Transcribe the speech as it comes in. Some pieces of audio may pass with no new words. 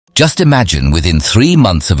Just imagine within 3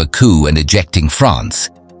 months of a coup and ejecting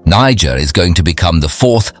France, Niger is going to become the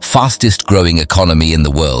 4th fastest growing economy in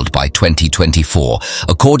the world by 2024,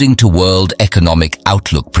 according to World Economic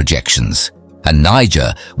Outlook projections. And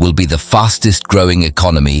Niger will be the fastest growing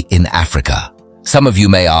economy in Africa. Some of you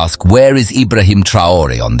may ask, where is Ibrahim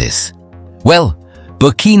Traore on this? Well,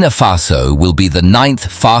 Burkina Faso will be the 9th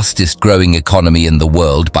fastest growing economy in the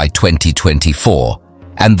world by 2024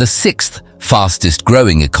 and the 6th fastest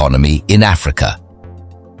growing economy in Africa.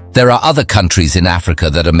 There are other countries in Africa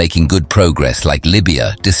that are making good progress, like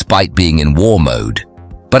Libya, despite being in war mode.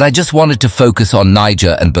 But I just wanted to focus on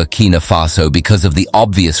Niger and Burkina Faso because of the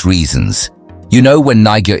obvious reasons. You know, when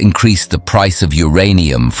Niger increased the price of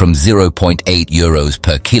uranium from 0.8 euros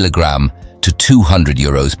per kilogram to 200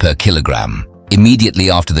 euros per kilogram. Immediately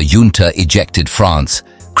after the junta ejected France,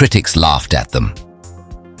 critics laughed at them.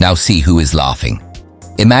 Now see who is laughing.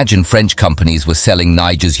 Imagine French companies were selling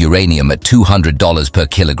Niger's uranium at $200 per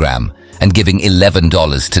kilogram and giving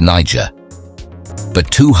 $11 to Niger.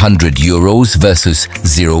 But 200 euros versus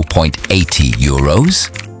 0.80 euros?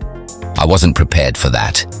 I wasn't prepared for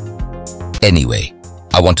that. Anyway,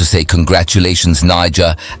 I want to say congratulations,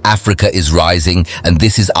 Niger. Africa is rising, and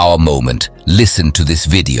this is our moment. Listen to this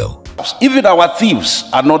video. Even our thieves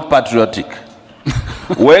are not patriotic.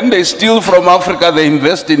 When they steal from Africa, they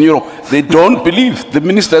invest in Europe. They don't believe. The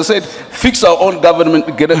minister said, fix our own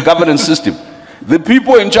governance system. The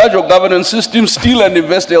people in charge of governance system steal and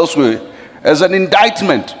invest elsewhere as an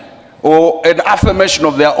indictment or an affirmation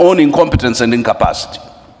of their own incompetence and incapacity.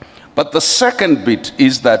 But the second bit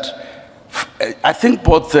is that I think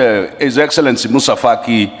both His Excellency Moussa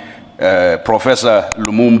Faki, Professor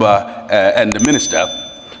Lumumba, and the minister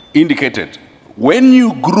indicated, when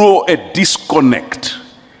you grow a disconnect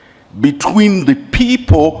between the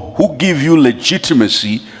people who give you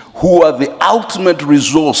legitimacy, who are the ultimate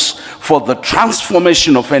resource for the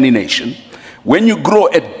transformation of any nation, when you grow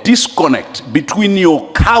a disconnect between your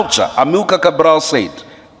culture, Amilcar Cabral said,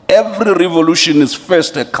 every revolution is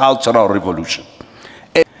first a cultural revolution.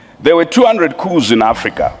 There were 200 coups in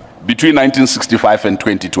Africa between 1965 and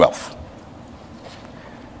 2012.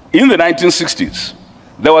 In the 1960s,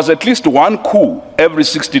 there was at least one coup every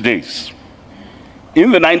 60 days.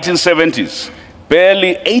 In the 1970s,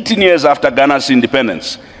 barely 18 years after Ghana's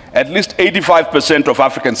independence, at least 85% of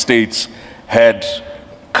African states had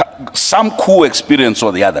some coup experience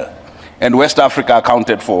or the other. And West Africa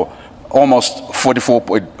accounted for almost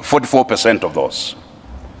 44% of those.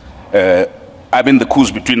 I mean the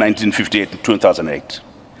coups between 1958 and 2008.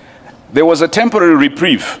 There was a temporary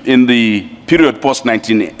reprieve in the period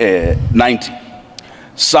post-1990.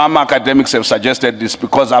 Some academics have suggested this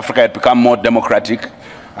because Africa had become more democratic.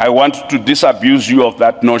 I want to disabuse you of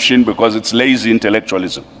that notion because it's lazy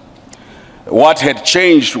intellectualism. What had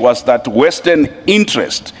changed was that Western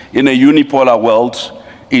interest in a unipolar world,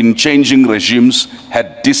 in changing regimes,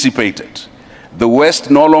 had dissipated. The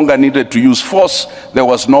West no longer needed to use force. There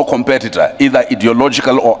was no competitor, either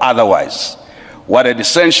ideological or otherwise. What had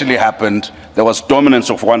essentially happened, there was dominance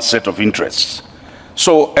of one set of interests.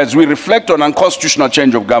 So as we reflect on unconstitutional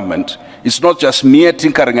change of government, it's not just mere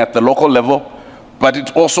tinkering at the local level, but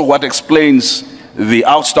it's also what explains the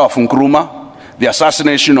ouster of Nkrumah, the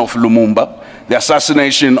assassination of Lumumba, the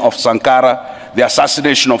assassination of Sankara, the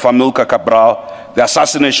assassination of Amilcar Cabral, the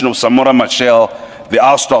assassination of Samora Machel, the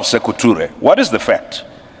ouster of Sékou Touré. What is the fact?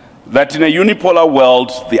 That in a unipolar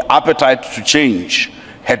world, the appetite to change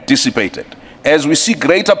had dissipated. As we see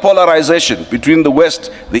greater polarization between the West,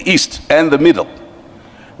 the East, and the Middle,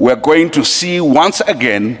 we're going to see once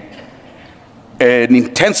again an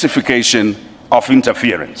intensification of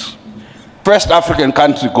interference. First African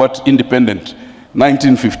country got independent,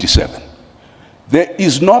 1957. There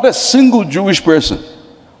is not a single Jewish person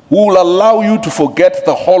who will allow you to forget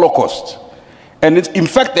the Holocaust. And in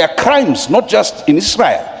fact, there are crimes, not just in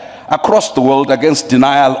Israel, across the world against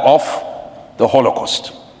denial of the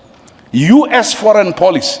Holocaust. US foreign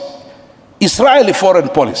policy, Israeli foreign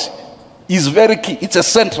policy, is very key. It's a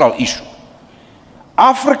central issue.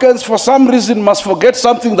 Africans, for some reason, must forget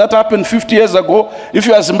something that happened 50 years ago, if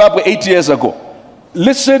you are Zimbabwe 80 years ago.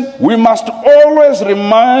 Listen, we must always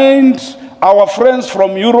remind our friends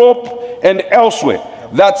from Europe and elsewhere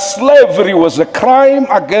that slavery was a crime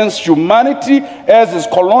against humanity, as is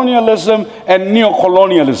colonialism and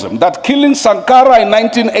neocolonialism. That killing Sankara in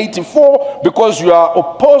 1984 because you are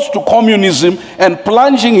opposed to communism and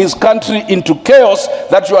plunging his country into chaos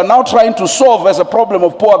that you are now trying to solve as a problem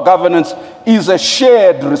of poor governance is a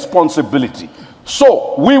shared responsibility.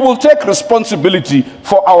 So we will take responsibility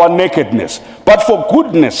for our nakedness, but for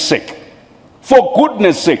goodness sake,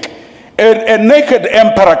 A naked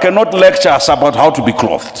emperor cannot lecture us about how to be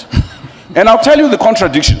clothed. And I'll tell you the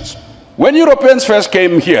contradictions. When Europeans first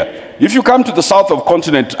came here, if you come to the south of the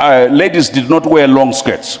continent, ladies did not wear long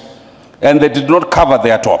skirts. And they did not cover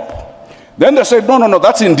their top. Then they said, no, no, no,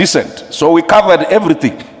 that's indecent. So we covered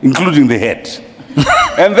everything, including the head.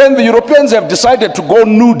 And then the Europeans have decided to go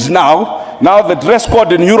nude now. Now the dress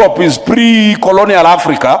code in Europe is pre-colonial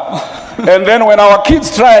Africa. And then when our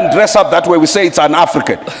kids try and dress up that way, we say it's an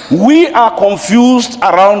African. We are confused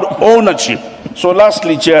around ownership. So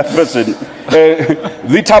lastly, Chairperson,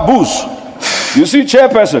 the taboos. You see,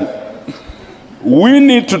 Chairperson, we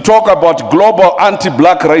need to talk about global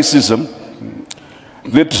anti-black racism,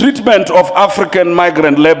 the treatment of African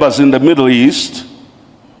migrant laborers in the Middle East,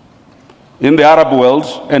 in the Arab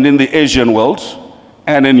world, and in the Asian world,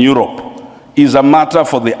 and in Europe, is a matter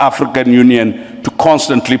for the African Union to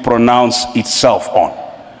constantly pronounce itself on.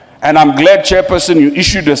 And I'm glad, Chairperson, you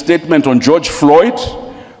issued a statement on George Floyd,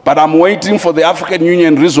 but I'm waiting for the African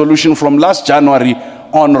Union resolution from last January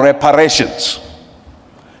on reparations.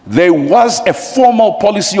 There was a formal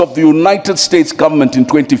policy of the United States government in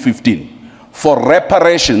 2015 for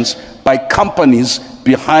reparations by companies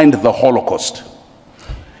behind the Holocaust.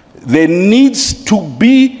 There needs to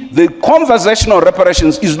be, the conversation on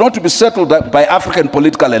reparations is not to be settled by African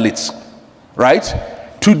political elites, right?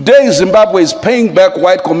 Today, Zimbabwe is paying back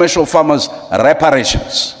white commercial farmers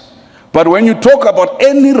reparations. But when you talk about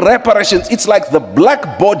any reparations, it's like the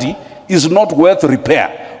black body is not worth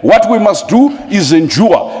repair. What we must do is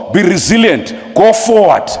endure, be resilient, go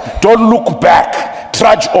forward, don't look back,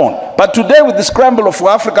 trudge on. But today with the scramble of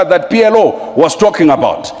Africa that PLO was talking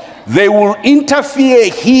about, they will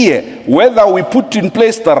interfere here whether we put in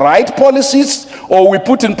place the right policies or we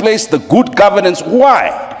put in place the good governance.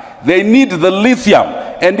 Why? They need the lithium.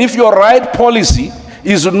 And if your right policy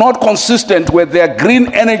is not consistent with their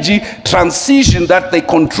green energy transition that they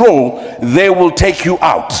control, they will take you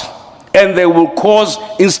out and they will cause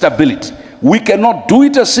instability. We cannot do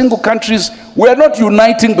it as single countries. We are not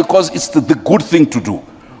uniting because it's the good thing to do.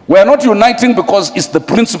 We are not uniting because it's the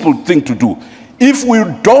principled thing to do. If we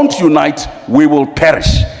don't unite, we will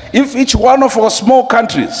perish. If each one of our small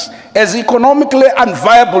countries, as economically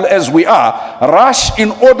unviable as we are, rush in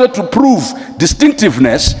order to prove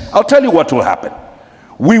distinctiveness, I'll tell you what will happen.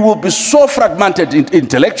 We will be so fragmented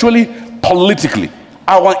intellectually, politically.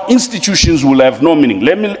 Our institutions will have no meaning.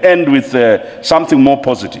 Let me end with something more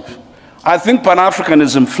positive. I think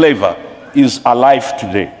Pan-Africanism flavor is alive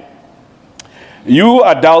today. You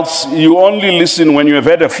adults, you only listen when you have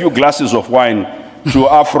had a few glasses of wine to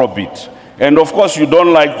Afrobeat. And of course, you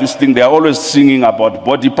don't like this thing. They are always singing about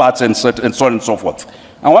body parts and so on and so forth.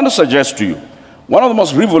 I want to suggest to you, one of the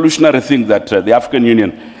most revolutionary things that the African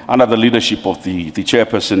Union, under the leadership of the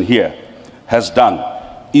chairperson here, has done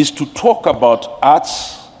is to talk about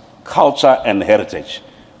arts, culture, and heritage,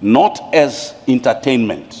 not as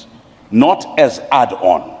entertainment, not as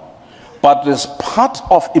add-on, but as part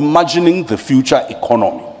of imagining the future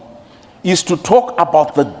economy, is to talk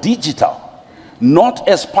about the digital, not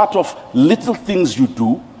as part of little things you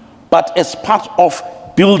do, but as part of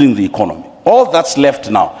building the economy. All that's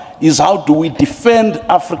left now is how do we defend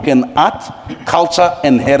African art, culture,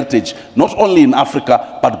 and heritage, not only in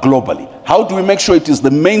Africa, but globally. How do we make sure it is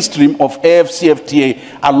the mainstream of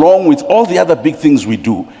AFCFTA along with all the other big things we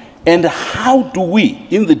do? And how do we,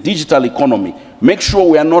 in the digital economy, make sure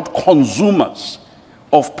we are not consumers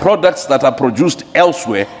of products that are produced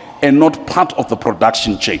elsewhere and not part of the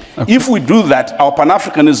production chain? Okay. If we do that, our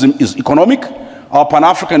Pan-Africanism is economic, our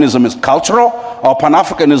Pan-Africanism is cultural, our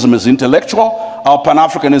Pan-Africanism is intellectual, our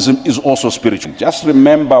Pan-Africanism is also spiritual. Just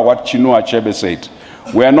remember what Chinua Achebe said.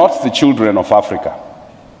 We are not the children of Africa.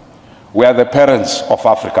 We are the parents of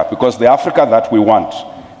Africa, because the Africa that we want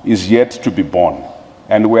is yet to be born.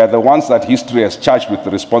 And we are the ones that history has charged with the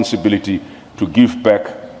responsibility to give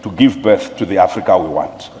birth to the Africa we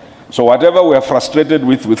want. So whatever we are frustrated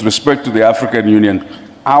with respect to the African Union,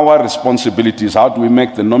 our responsibility is how do we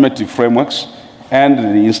make the normative frameworks and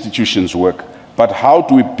the institutions work, but how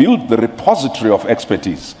do we build the repository of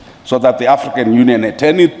expertise so that the African Union at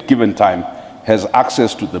any given time has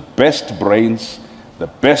access to the best brains, the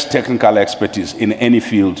best technical expertise in any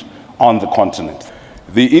field on the continent.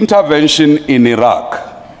 The intervention in Iraq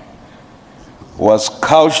was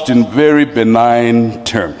couched in very benign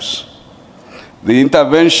terms. The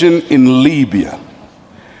intervention in Libya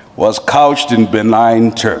was couched in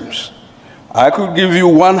benign terms. I could give you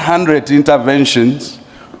 100 interventions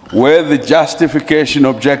where the justification,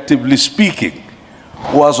 objectively speaking,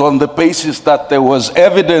 was on the basis that there was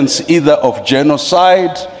evidence either of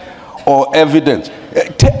genocide or evidence.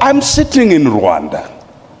 I'm sitting in Rwanda.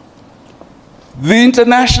 The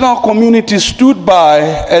international community stood by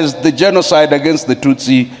as the genocide against the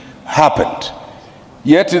Tutsi happened.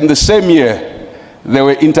 Yet in the same year, they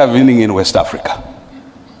were intervening in West Africa.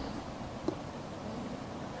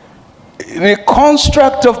 The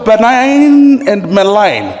construct of benign and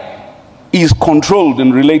malign is controlled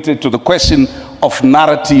and related to the question of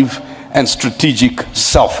narrative and strategic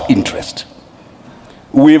self-interest.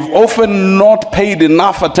 We've often not paid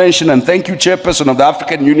enough attention, and thank you, Chairperson of the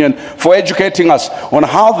African Union, for educating us on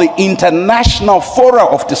how the international fora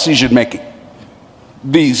of decision-making,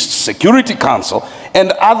 the Security Council,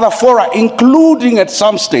 and other fora, including at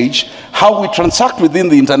some stage, how we transact within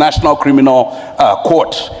the International Criminal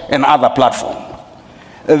Court and other platforms.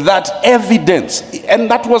 That evidence,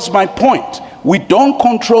 and that was my point, we don't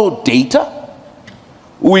control data,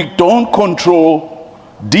 we don't control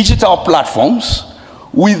digital platforms,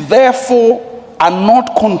 we therefore are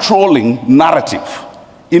not controlling narrative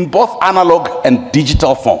in both analog and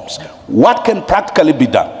digital forms. What can practically be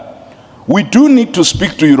done? We do need to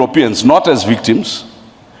speak to Europeans, not as victims,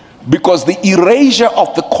 because the erasure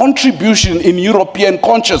of the contribution in European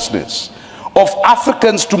consciousness of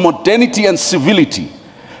Africans to modernity and civility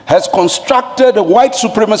has constructed a white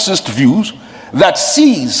supremacist view that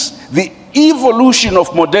sees the evolution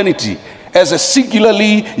of modernity as a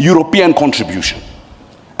singularly European contribution.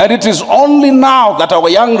 And it is only now that our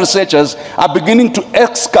young researchers are beginning to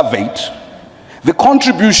excavate the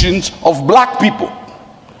contributions of black people,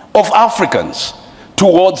 of Africans,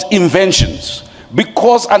 towards inventions.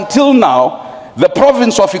 Because until now, the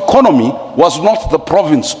province of economy was not the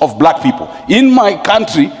province of black people. In my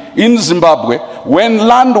country, in Zimbabwe, when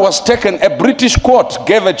land was taken, a British court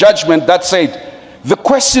gave a judgment that said, the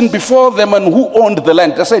question before them and who owned the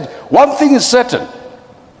land, they said, one thing is certain,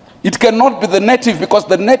 it cannot be the native because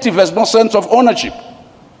the native has no sense of ownership.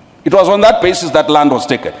 It was on that basis that land was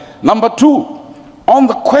taken. Number two, on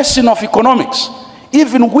the question of economics,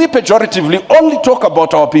 even we pejoratively only talk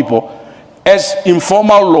about our people as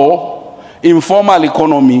informal law, informal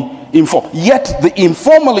economy, yet the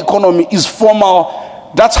informal economy is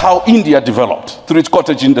formal. That's how India developed through its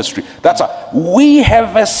cottage industry. That's how we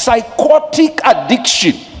have a psychotic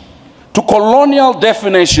addiction to colonial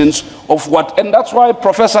definitions of what, and that's why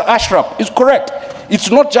Professor Ashraf is correct.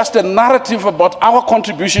 It's not just a narrative about our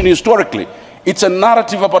contribution historically, it's a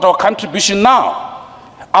narrative about our contribution now.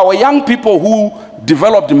 Our young people who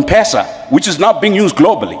developed M-Pesa, which is now being used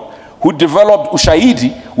globally, who developed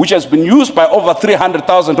Ushahidi, which has been used by over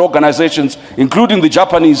 300,000 organizations, including the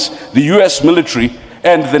Japanese, the US military,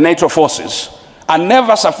 and the NATO forces, are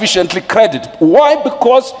never sufficiently credited. Why?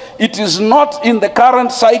 Because it is not in the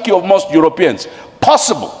current psyche of most Europeans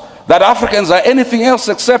possible that Africans are anything else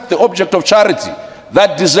except the object of charity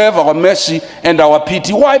that deserve our mercy and our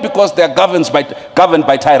pity. Why? Because they are governed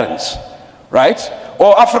by tyrants, right?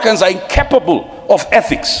 Or Africans are incapable of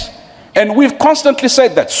ethics. And we've constantly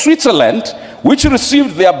said that Switzerland, which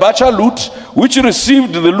received the Abacha loot, which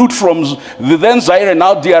received the loot from the then Zaire and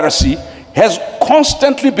now DRC, has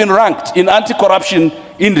constantly been ranked in anti-corruption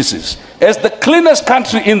indices as the cleanest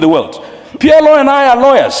country in the world. PLO and I are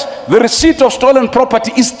lawyers. The receipt of stolen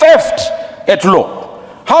property is theft at law.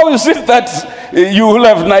 How is it that you will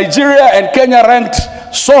have Nigeria and Kenya ranked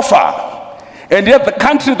so far, and yet the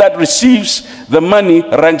country that receives the money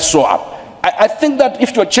ranked so up? I think that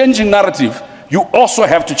if you're changing narrative, you also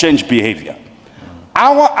have to change behavior.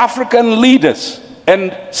 Our African leaders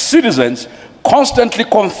and citizens constantly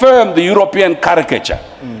confirm the European caricature,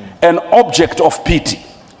 an object of pity.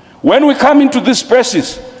 When we come into this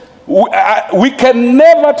spaces, we can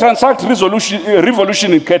never transact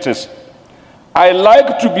revolution in courtesy. I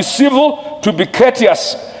like to be civil, to be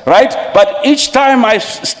courteous, right? But each time I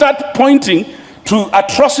start pointing to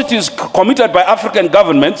atrocities committed by African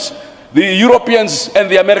governments, the Europeans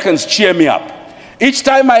and the Americans cheer me up. Each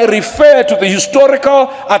time I refer to the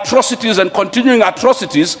historical atrocities and continuing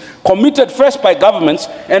atrocities committed first by governments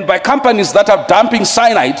and by companies that are dumping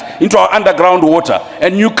cyanide into our underground water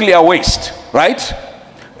and nuclear waste, right?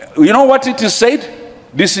 You know what it is said?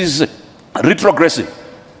 This is retrogressive.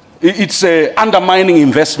 It's undermining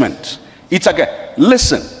investment. It's again,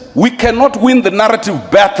 listen, we cannot win the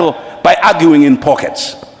narrative battle by arguing in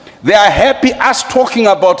pockets. They are happy us talking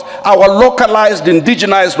about our localized,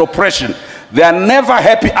 indigenized oppression. They are never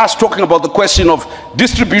happy us talking about the question of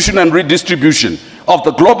distribution and redistribution of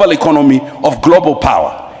the global economy, of global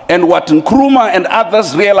power. And what Nkrumah and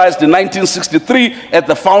others realized in 1963 at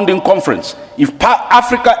the founding conference, if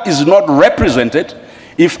Africa is not represented,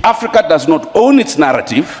 if Africa does not own its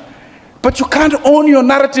narrative, but you can't own your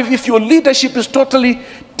narrative if your leadership is totally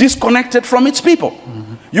disconnected from its people.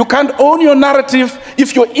 You can't own your narrative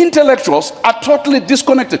if your intellectuals are totally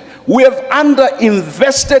disconnected. We have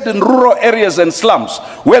underinvested in rural areas and slums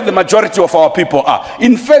where the majority of our people are.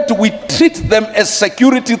 In fact, we treat them as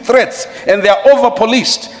security threats and they are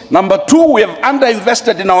over-policed. Number two, we have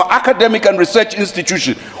underinvested in our academic and research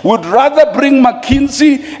institutions. We'd rather bring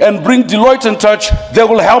McKinsey and bring Deloitte and Touch. They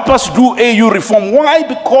will help us do AU reform. Why?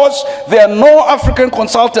 Because there are no African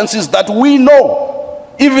consultancies that we know.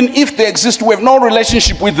 Even if they exist, we have no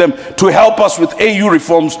relationship with them to help us with AU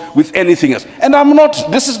reforms, with anything else. And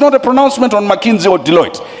this is not a pronouncement on McKinsey or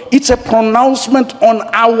Deloitte. It's a pronouncement on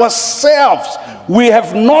ourselves. We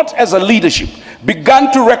have not, as a leadership,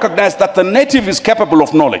 begun to recognize that the native is capable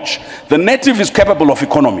of knowledge. The native is capable of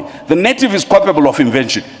economy. The native is capable of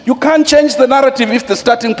invention. You can't change the narrative if the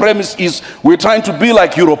starting premise is we're trying to be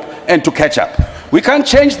like Europe and to catch up. We can't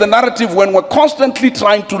change the narrative when we're constantly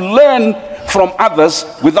trying to learn from others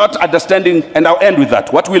without understanding, and I'll end with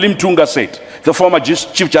that. What William Tunga said, the former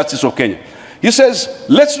Chief Justice of Kenya. He says,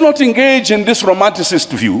 let's not engage in this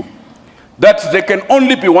romanticist view that there can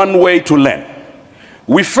only be one way to learn.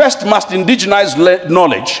 We first must indigenize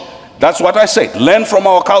knowledge. That's what I said, learn from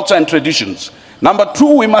our culture and traditions. Number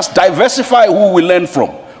two, we must diversify who we learn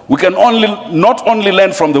from. We can not only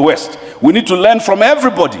learn from the West, we need to learn from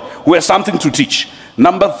everybody who has something to teach.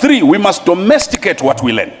 Number three, we must domesticate what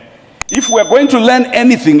we learn. If we're going to learn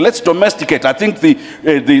anything, let's domesticate. I think the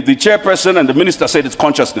chairperson and the minister said it's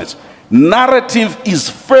consciousness. Narrative is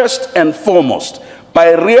first and foremost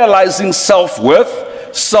by realizing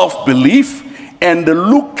self-worth, self-belief, and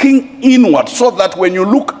looking inward, so that when you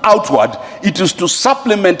look outward, it is to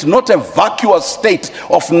supplement not a vacuous state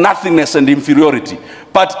of nothingness and inferiority,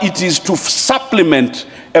 but it is to supplement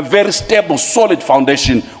a very stable, solid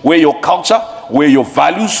foundation where your culture, where your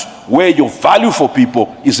values, where your value for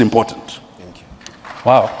people is important. Thank you.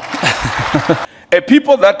 Wow. A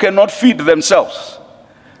people that cannot feed themselves,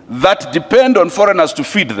 that depend on foreigners to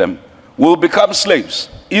feed them, will become slaves,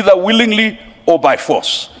 either willingly or by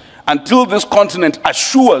force, until this continent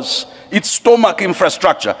assures its stomach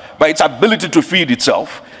infrastructure by its ability to feed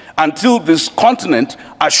itself, until this continent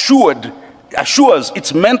assures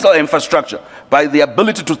its mental infrastructure by the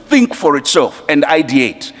ability to think for itself and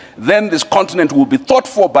ideate. Then this continent will be thought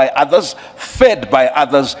for by others, fed by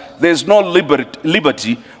others. There's no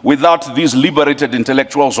liberty without these liberated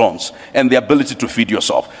intellectual zones and the ability to feed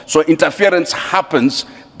yourself. So interference happens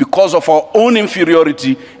because of our own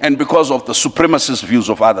inferiority and because of the supremacist views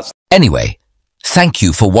of others. Anyway, thank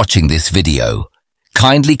you for watching this video.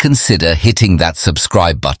 Kindly consider hitting that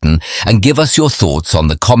subscribe button and give us your thoughts on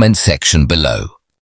the comment section below.